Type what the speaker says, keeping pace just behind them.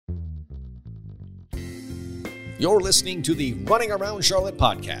You're listening to the Running Around Charlotte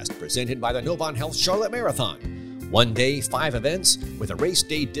podcast presented by the Novant Health Charlotte Marathon. 1 day, 5 events with a race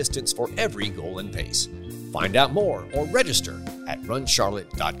day distance for every goal and pace. Find out more or register at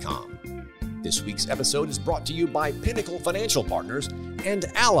runcharlotte.com. This week's episode is brought to you by Pinnacle Financial Partners and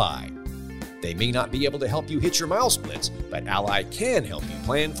Ally. They may not be able to help you hit your mile splits, but Ally can help you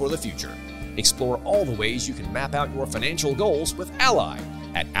plan for the future. Explore all the ways you can map out your financial goals with Ally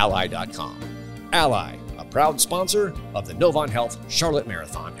at ally.com. Ally, a proud sponsor of the Novant Health Charlotte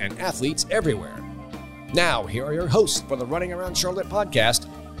Marathon and athletes everywhere. Now, here are your hosts for the Running Around Charlotte podcast,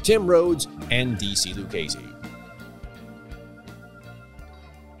 Tim Rhodes and DC Lucchese.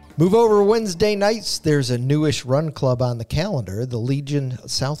 Move over Wednesday nights. There's a newish run club on the calendar. The Legion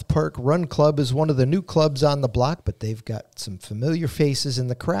SouthPark Run Club is one of the new clubs on the block, but they've got some familiar faces in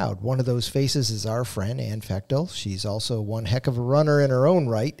the crowd. One of those faces is our friend, Ann Fechtel. She's also one heck of a runner in her own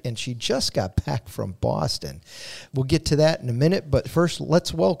right, and she just got back from Boston. We'll get to that in a minute, but first,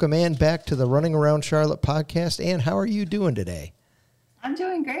 let's welcome Ann back to the Running Around Charlotte podcast. Ann, how are you doing today? I'm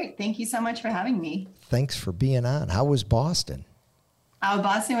doing great. Thank you so much for having me. Thanks for being on. How was Boston? Oh,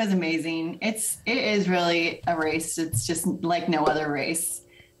 Boston was amazing. It is really a race. It's just like no other race.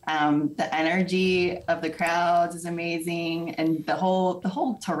 The energy of the crowds is amazing, and the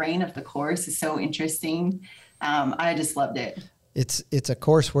whole terrain of the course is so interesting. I just loved it. It's a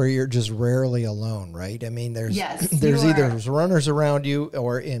course where you're just rarely alone, right? I mean, there's Yes, either runners around you,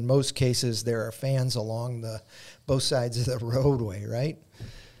 or in most cases there are fans along both sides of the roadway, right?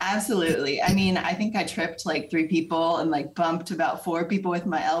 Absolutely. I mean, I think I tripped like 3 people and like bumped about 4 people with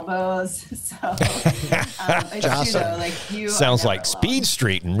my elbows. So it's true though. Like sounds like Speed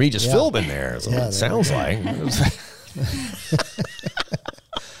Street and Regis Philbin there. That's what it sounds like.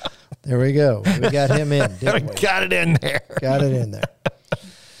 There we go. We got him in. Didn't we? Got it in there. Got it in there.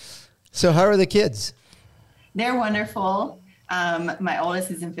 So how are the kids? They're wonderful. My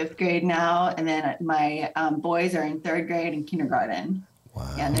oldest is in 5th grade now, and then my boys are in 3rd grade and kindergarten.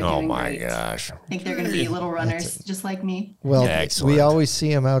 Wow. Yeah, they're Oh doing my great. gosh. I think they're going to be little runners just like me. Well, Excellent. we always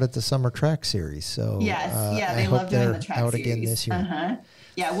see them out at the summer track series. So Yes. Yeah, I they hope love doing they're the track out series. again this year. Uh-huh.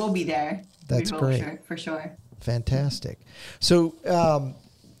 Yeah, we'll be there. That's We will, great. For sure. Fantastic. So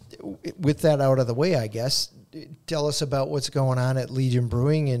with that out of the way, I guess, tell us about what's going on at Legion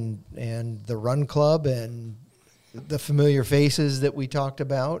Brewing and the Run Club and the familiar faces that we talked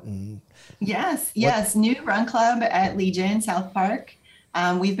about. And Yes. New run club at Legion SouthPark.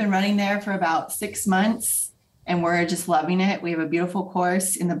 We've been running there for about 6 months, and we're just loving it. We have a beautiful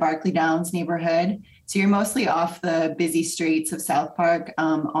course in the Barkley Downs neighborhood. So you're mostly off the busy streets of SouthPark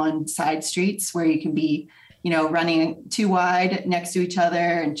on side streets where you can be, running 2 wide next to each other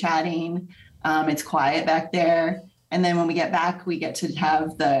and chatting. It's quiet back there. And then when we get back, we get to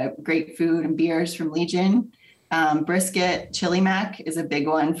have the great food and beers from Legion. Brisket, chili mac is a big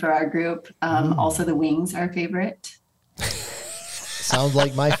one for our group. Also the wings are a favorite. sounds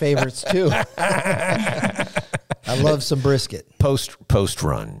like my favorites too. I love some brisket. Post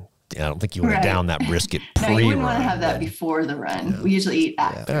run. I don't think you want to down that brisket pre-run. No, you wouldn't want to have that before the run. No. We usually eat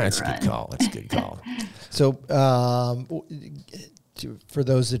after the run. That's a good call. That's a good call. So for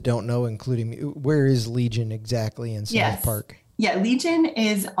those that don't know, including me, where is Legion exactly in SouthPark? Yeah, Legion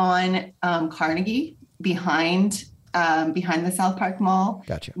is on Carnegie behind the SouthPark Mall.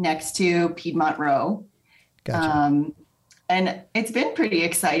 Gotcha. Next to Piedmont Row. Gotcha. And it's been pretty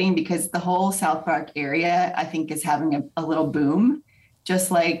exciting because the whole SouthPark area, I think, is having a little boom,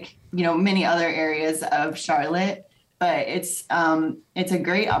 just like, many other areas of Charlotte. But it's a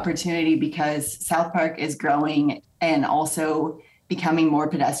great opportunity because SouthPark is growing and also becoming more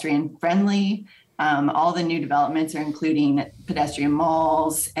pedestrian friendly. All the new developments are including pedestrian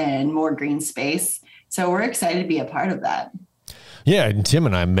malls and more green space. So we're excited to be a part of that. Yeah, and Tim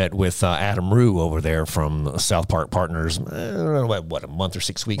and I met with Adam Rue over there from SouthPark Partners, I don't know, a month or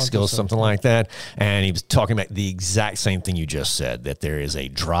 6 weeks ago, something like that. And he was talking about the exact same thing you just said, that there is a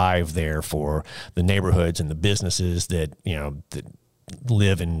drive there for the neighborhoods and the businesses that, that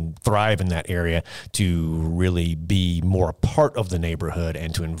live and thrive in that area to really be more a part of the neighborhood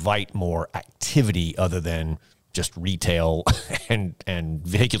and to invite more activity other than just retail and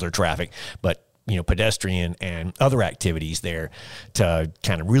vehicular traffic, but pedestrian and other activities there to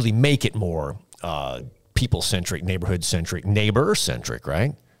kind of really make it more people-centric, neighborhood-centric, neighbor-centric,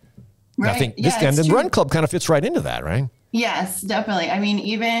 right? Right. I think the Run Club kind of fits right into that, right? Yes, definitely. I mean,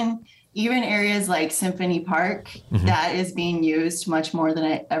 even areas like Symphony Park, that is being used much more than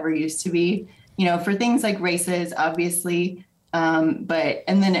it ever used to be, for things like races, obviously. And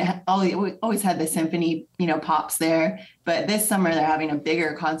then we always had the symphony, pops there. But this summer they're having a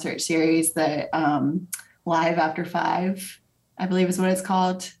bigger concert series that Live After 5, I believe is what it's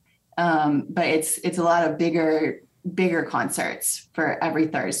called. But it's a lot of bigger concerts for every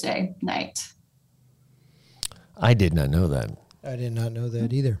Thursday night. I did not know that. I did not know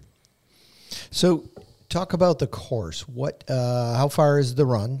that either. So talk about the course. How far is the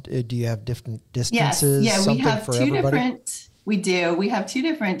run? Do you have different distances? Yes. Yeah, we have for two everybody? We have two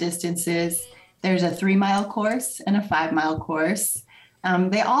different distances. There's a 3-mile course and a 5-mile course.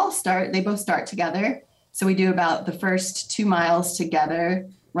 They both start together. So we do about the first 2 miles together,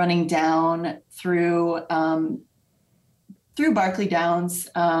 running down through Barkley Downs,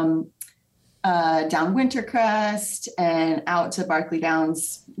 down Wintercrest and out to Barkley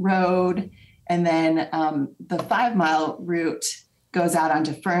Downs Road. And then the 5-mile route goes out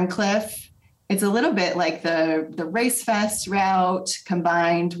onto Ferncliff. It's a little bit like the Race Fest route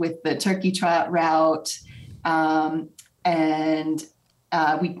combined with the Turkey Trot route. And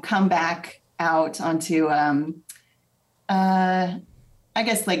we come back out onto, I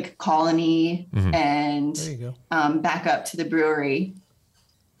guess, like Colony and there you go. Back up to the brewery.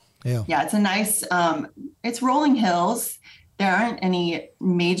 Yeah, it's a nice, it's rolling hills. There aren't any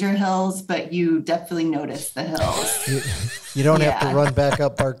major hills, but you definitely notice the hills. You don't have to run back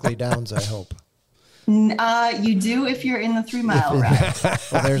up Barkley Downs, I hope. You do if you're in the 3-mile route.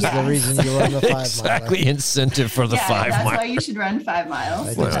 Well, there's the reason you run the 5-mile. Exactly, incentive for the 5 That's mile. why you should run 5 miles.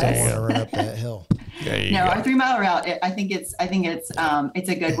 I just don't want to run up that hill. Our 3-mile route, I think it's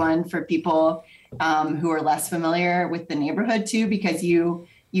a good one for people who are less familiar with the neighborhood too, because you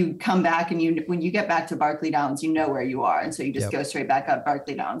come back and when you get back to Barkley Downs, you know where you are, and so you just go straight back up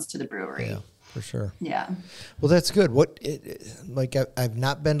Barkley Downs to the brewery. Yeah, for sure. Yeah. Well, that's good. I've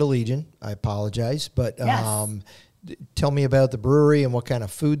not been to Legion. I apologize, but tell me about the brewery and what kind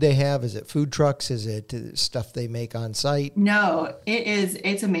of food they have. Is it food trucks? Is it stuff they make on site? No,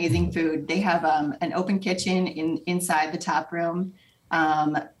 it's amazing food. They have an open kitchen inside the tap room.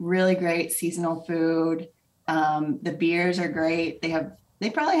 Really great seasonal food. The beers are great. They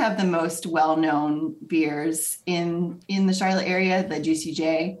probably have the most well-known beers in the Charlotte area, the Juicy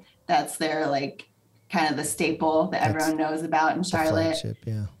J. That's their like kind of the staple that everyone knows about in Charlotte. Flagship,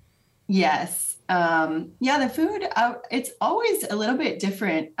 yeah. Yes. The food, it's always a little bit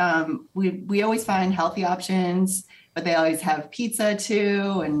different. We always find healthy options, but they always have pizza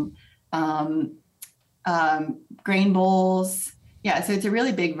too, and grain bowls. Yeah, so it's a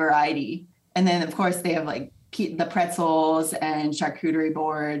really big variety. And then, of course, they have like the pretzels and charcuterie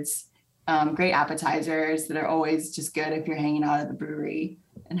boards, great appetizers that are always just good if you're hanging out at the brewery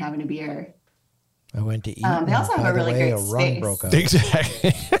and having a beer. I went to eat. They also have a really great space. Run broke up.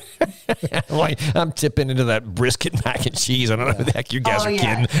 Exactly. I'm tipping into that brisket mac and cheese. I don't know who the heck you guys are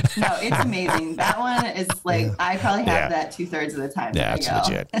kidding. No, it's amazing. That one is like, I probably have that 2/3 of the time. Yeah, it's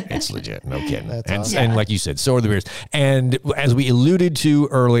legit. It's legit. No kidding. Awesome. And like you said, so are the beers. And as we alluded to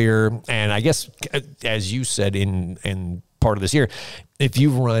earlier, and I guess as you said in part of this year, if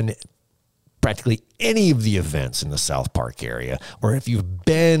you've run practically any of the events in the SouthPark area, or if you've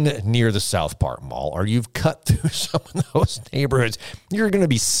been near the SouthPark Mall, or you've cut through some of those neighborhoods, you're going to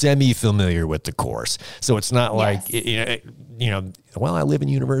be semi-familiar with the course. So it's not like, well, I live in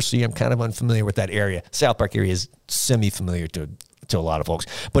University, I'm kind of unfamiliar with that area. SouthPark area is semi-familiar to a lot of folks.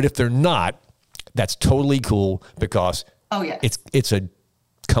 But if they're not, that's totally cool, because it's a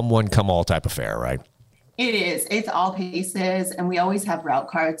come one, come all type affair, right? It is. It's all paces, and we always have route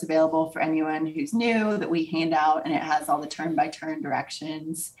cards available for anyone who's new that we hand out, and it has all the turn-by-turn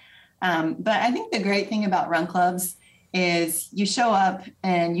directions. But I think the great thing about run clubs is you show up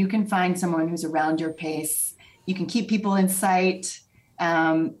and you can find someone who's around your pace. You can keep people in sight,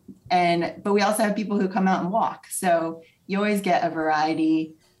 but we also have people who come out and walk. So you always get a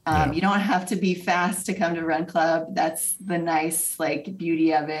variety. You don't have to be fast to come to Run Club. That's the nice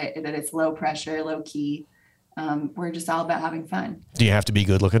beauty of it, that it's low pressure, low key. We're just all about having fun. Do you have to be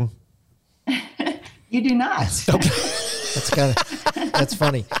good looking? You do not. Okay. That's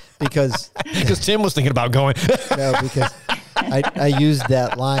funny because Tim was thinking about going. No, because I used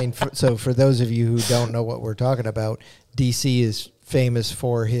that line. So for those of you who don't know what we're talking about, DC is famous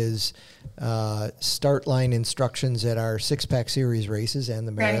for his start line instructions at our 6-pack series races and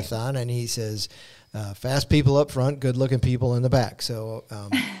the marathon. Right. And he says, fast people up front, good looking people in the back. So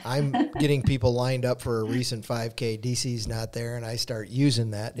I'm getting people lined up for a recent 5K. DC's not there, and I start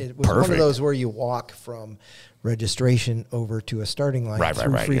using that. It was one of those where you walk from registration over to a starting line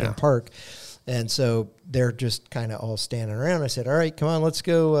through Freedom Park. And so they're just kind of all standing around. I said, all right, come on, let's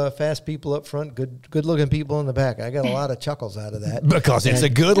go. Fast people up front, good looking people in the back. I got a lot of chuckles out of that. Because it's a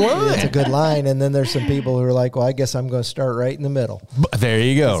good line. It's a good line. And then there's some people who are like, well, I guess I'm going to start right in the middle. There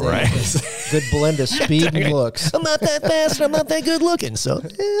you go, right? good blend of speed and looks. I'm not that fast. I'm not that good looking. So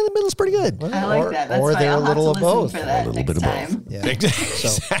the middle's pretty good. I like that. That's or fine. they're I'll a little have of to both. listen for that A little bit of next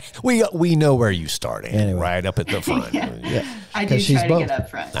both. time. Yeah. We know where you started. Anyway. Right up at the front. Yeah. I do 'Cause she's try to both. get up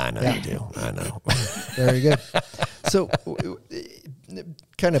front. I know you do. I know. Very good. So,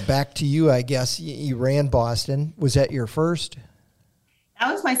 kind of back to you, I guess. You ran Boston. Was that your first?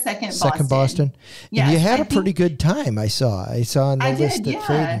 That was my second Boston. Yes, and you had I a pretty good time. I saw on the list that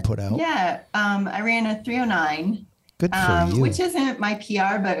Faden put out. Yeah. I ran a 3:09. Good for you. Which isn't my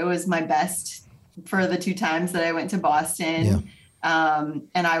PR, but it was my best for the 2 times that I went to Boston. Yeah.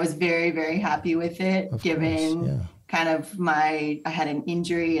 And I was very, very happy with it, given kind of I had an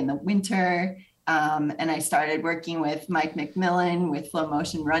injury in the winter. And I started working with Mike McMillan with Flow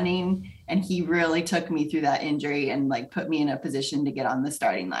Motion Running, and he really took me through that injury and like put me in a position to get on the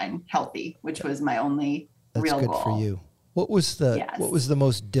starting line healthy, which was my only real goal. That's good for you. What was the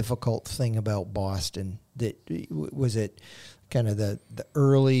most difficult thing about Boston? Was it kind of the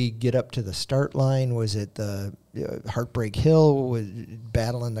early get up to the start line? Was it the Heartbreak Hill? Was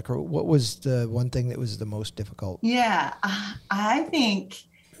battling the crew? What was the one thing that was the most difficult? Yeah, I think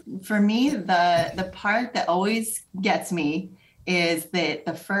for me, the part that always gets me is that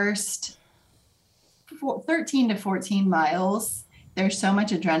the first 13 to 14 miles, there's so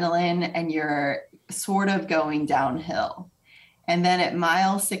much adrenaline and you're sort of going downhill. And then at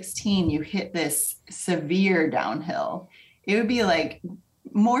mile 16, you hit this severe downhill. It would be like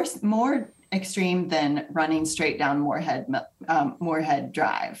more extreme than running straight down Moorhead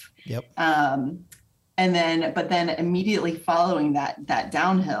Drive. Yep. But then immediately following that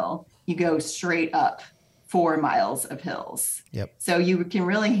downhill, you go straight up 4 miles of hills. Yep. So you can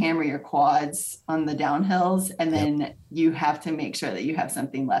really hammer your quads on the downhills, and then you have to make sure that you have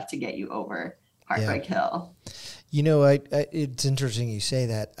something left to get you over Heartbreak Hill. You know, it's interesting you say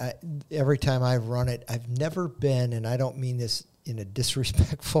that. Every time I've run it, I've never been, and I don't mean this in a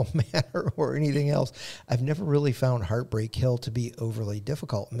disrespectful manner or anything else, I've never really found Heartbreak Hill to be overly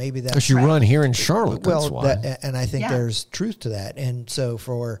difficult. Maybe that's because you run here in Charlotte. That's why. And I think there's truth to that. And so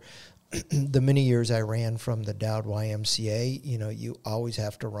for the many years I ran from the Dowd YMCA, you always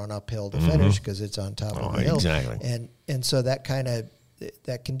have to run uphill to finish because it's on top of the hill. Exactly. And so that kind of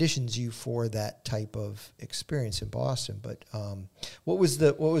that conditions you for that type of experience in Boston. But what was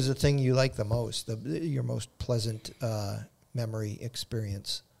the thing you liked the most? Your most pleasant memory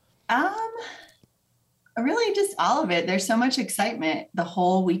experience? Really just all of it. There's so much excitement the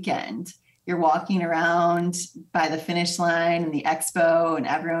whole weekend. You're walking around by the finish line and the expo, and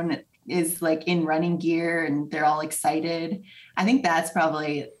everyone is like in running gear and they're all excited. I think that's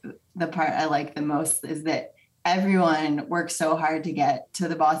probably the part I like the most, is that everyone works so hard to get to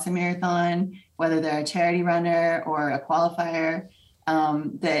the Boston Marathon, whether they're a charity runner or a qualifier,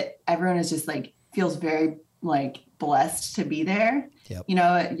 that everyone is just like, feels very like blessed to be there. Yep.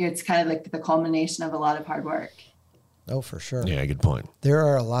 It's kind of like the culmination of a lot of hard work. Oh, for sure. Yeah, good point. There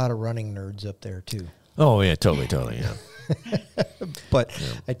are a lot of running nerds up there too. Oh yeah, totally, yeah. But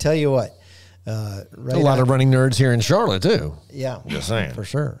I tell you what, a lot of running nerds here in Charlotte too. Yeah, just saying, for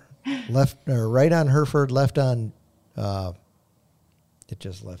sure. Right on Hereford, left on. It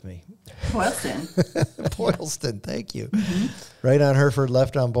just left me. Boylston. Boylston, thank you. Mm-hmm. Right on Hereford,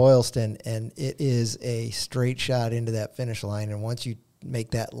 left on Boylston, and it is a straight shot into that finish line. And once you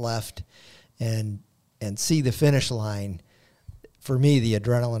make that left and see the finish line, for me, the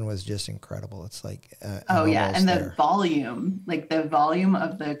adrenaline was just incredible. It's like, and the volume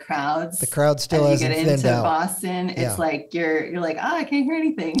of the crowds. The crowd still hasn't thinned out. You get into Boston, it's like you're like, I can't hear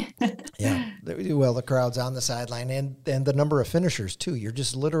anything. Yeah, well, the crowd's on the sideline, and the number of finishers too. You're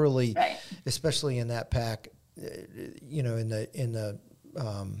just literally, especially in that pack, in the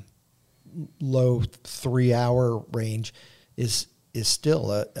low 3 hour range, is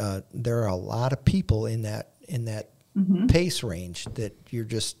still there are a lot of people in that. Pace range that you're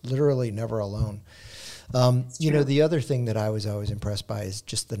just literally never alone. The other thing that I was always impressed by is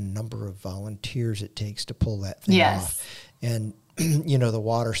just the number of volunteers it takes to pull that thing off. And, the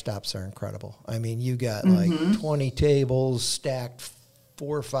water stops are incredible. I mean, you got like 20 tables stacked,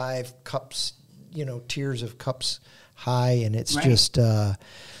 4 or 5 cups, tiers of cups high. And it's just,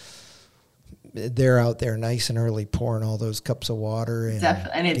 they're out there nice and early pouring all those cups of water. And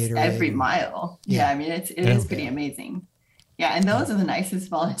definitely, and it's Gatorade every mile. Yeah, I mean, it is pretty amazing. Yeah, and those are the nicest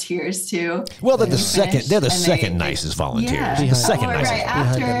volunteers too. Well, they're the second nicest volunteers. Yeah. The second nicest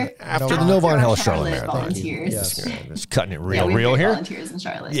after the Novant Health Charlotte Marathon. Volunteers. Just cutting it real here. Volunteers in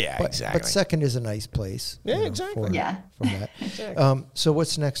Charlotte. Yeah, exactly. But second is a nice place. Yeah, exactly. From that. Exactly. So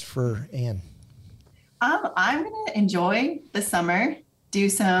what's next for Ann? I'm going to enjoy the summer. do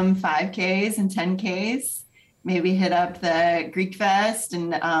some 5Ks and 10Ks, maybe hit up the Greek Fest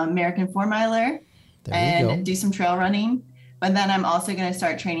and American 4-miler and do some trail running. But then I'm also going to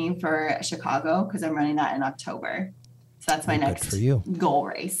start training for Chicago because I'm running that in October. So that's my next goal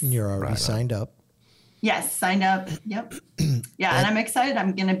race. And you're already signed up. Yes, signed up. Yep. Yeah, and I'm excited.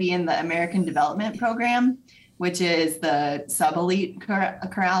 I'm going to be in the American Development Program, which is the sub-elite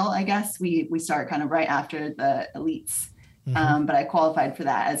corral, I guess. We start kind of right after the elites. But I qualified for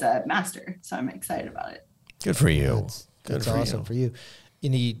that as a master, so I'm excited about it. Good for you. That's awesome for you.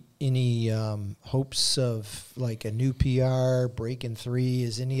 Any hopes of like a new PR, breaking 3?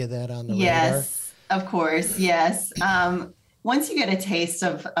 Is any of that on the radar? Yes, of course. Yes. Once you get a taste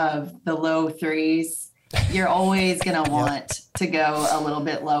of the low 3s, you're always going to want to go a little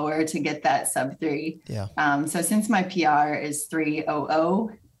bit lower to get that sub 3. Yeah. So since my PR is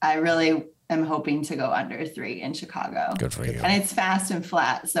 3:00, I really am hoping to go under 3 in Chicago. Good for you. And it's fast and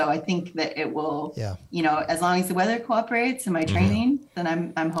flat. So I think that it will, as long as the weather cooperates and my training,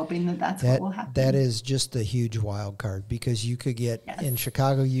 then I'm hoping that's what will happen. That is just a huge wild card because you could get in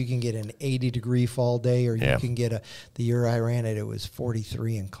Chicago, you can get an 80-degree fall day, or you can get the year I ran it was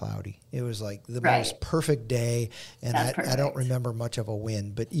 43 and cloudy. It was like the most perfect day. And I don't remember much of a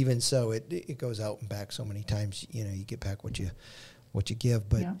wind, but even so, it goes out and back so many times, you get back what you give,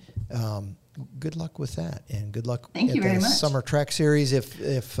 but good luck with that, and good luck at the summer track series. If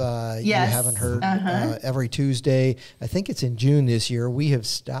you haven't heard, every Tuesday, I think it's in June this year, we have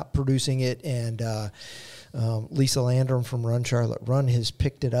stopped producing it, and Lisa Landrum from Run Charlotte Run has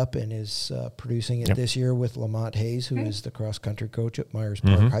picked it up and is producing it this year with Lamont Hayes, who is the cross country coach at Myers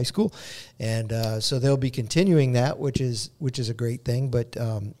Park High School, and so they'll be continuing that, which is a great thing. But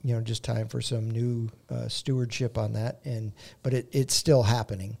just time for some new stewardship on that, but it's still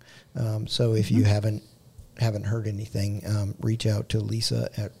happening. So if you haven't heard anything, reach out to Lisa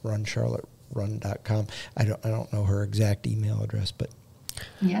at runcharlotterun.com. I don't know her exact email address, but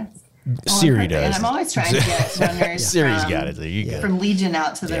yes. Siri does. And I'm always trying to get runners Siri's got it. There you go. From Legion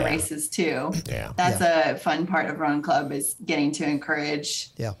out to the races too. Yeah. That's a fun part of Run Club, is getting to encourage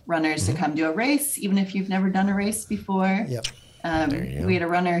runners to come do a race, even if you've never done a race before. Yep. We had a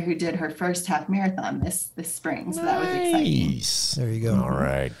runner who did her first half marathon this spring, so that was exciting. There you go. All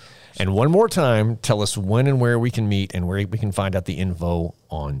right. And one more time, tell us when and where we can meet and where we can find out the info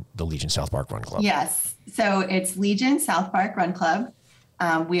on the Legion SouthPark Run Club. Yes. So it's Legion SouthPark Run Club.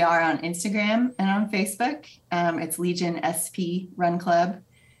 We are on Instagram and on Facebook. It's Legion SP Run Club.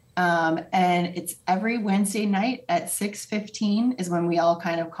 And it's every Wednesday night at 6:15 is when we all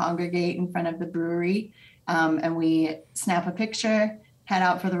kind of congregate in front of the brewery. And we snap a picture, head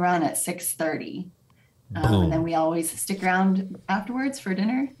out for the run at 6:30. And then we always stick around afterwards for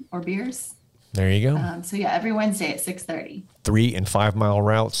dinner or beers. There you go. So every Wednesday at 6:30. 3 and 5 mile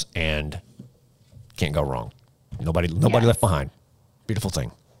routes, and can't go wrong. Nobody left behind. Beautiful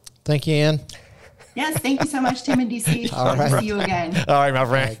thing. Thank you, Ann. Yes, thank you so much, Tim and DC. All right. See you again. All right, my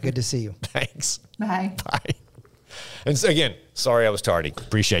friend. All right, good to see you. Thanks. Bye. Bye. And so again, sorry I was tardy.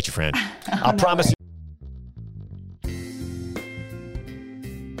 Appreciate you, friend. I promise you.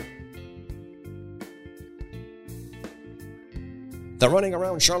 The Running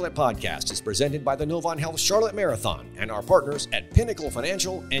Around Charlotte podcast is presented by the Novant Health Charlotte Marathon and our partners at Pinnacle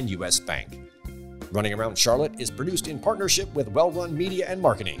Financial and U.S. Bank. Running Around Charlotte is produced in partnership with Well Run Media and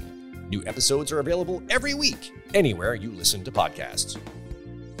Marketing. New episodes are available every week, anywhere you listen to podcasts.